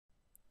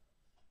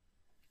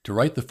To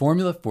write the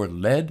formula for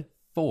lead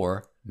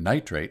 4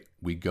 nitrate,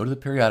 we go to the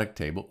periodic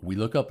table, we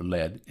look up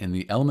lead, and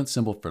the element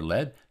symbol for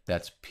lead,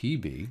 that's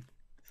Pb.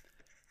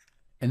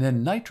 And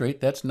then nitrate,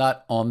 that's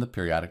not on the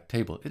periodic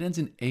table. It ends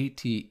in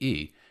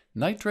ATE.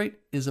 Nitrate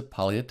is a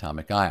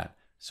polyatomic ion.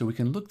 So we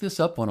can look this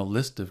up on a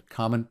list of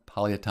common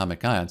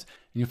polyatomic ions,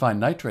 and you find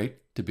nitrate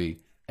to be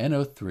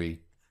NO3-.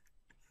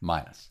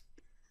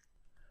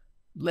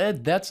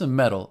 Lead, that's a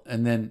metal,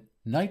 and then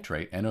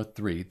nitrate,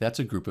 NO3, that's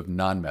a group of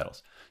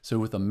nonmetals. So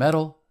with a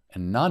metal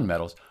and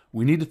nonmetals,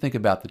 we need to think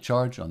about the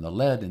charge on the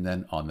lead and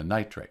then on the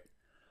nitrate.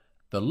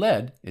 The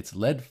lead, it's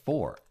lead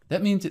 4.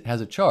 That means it has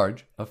a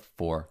charge of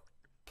 4+.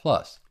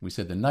 We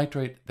said the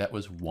nitrate, that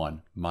was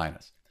 1-.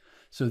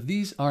 So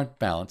these aren't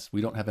balanced.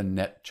 We don't have a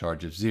net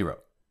charge of 0.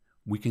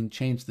 We can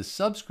change the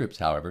subscripts,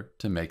 however,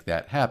 to make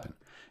that happen.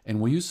 And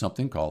we'll use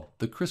something called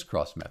the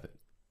crisscross method.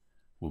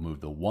 We'll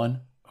move the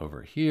 1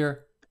 over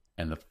here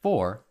and the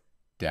 4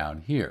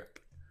 down here.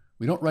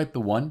 We don't write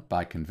the 1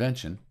 by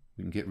convention.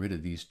 We can get rid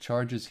of these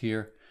charges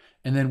here.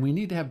 And then we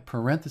need to have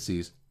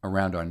parentheses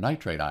around our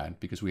nitrate ion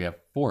because we have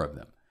 4 of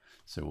them.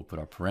 So we'll put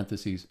our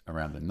parentheses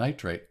around the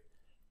nitrate.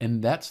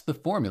 And that's the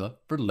formula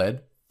for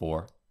lead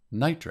 4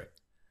 nitrate.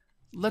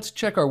 Let's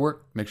check our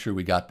work, make sure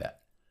we got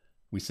that.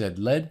 We said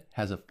lead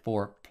has a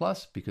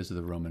 4+ because of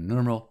the Roman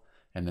numeral,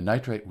 and the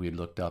nitrate we had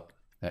looked up,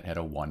 that had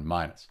a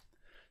 1-.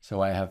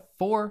 So I have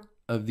 4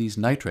 of these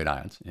nitrate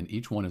ions, and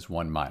each one is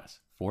 1-.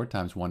 4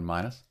 times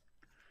 1-,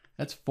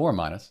 that's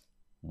 4-.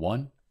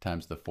 1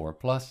 times the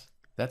 4+,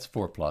 that's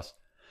 4+.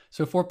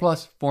 So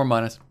 4+,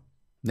 4-,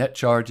 net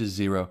charge is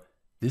 0.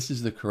 This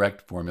is the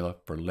correct formula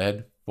for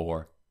lead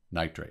 4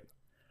 nitrate.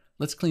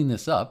 Let's clean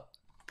this up.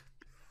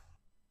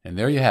 And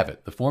there you have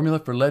it, the formula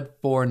for lead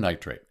 4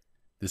 nitrate.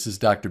 This is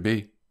Dr.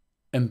 B,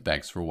 and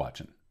thanks for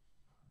watching.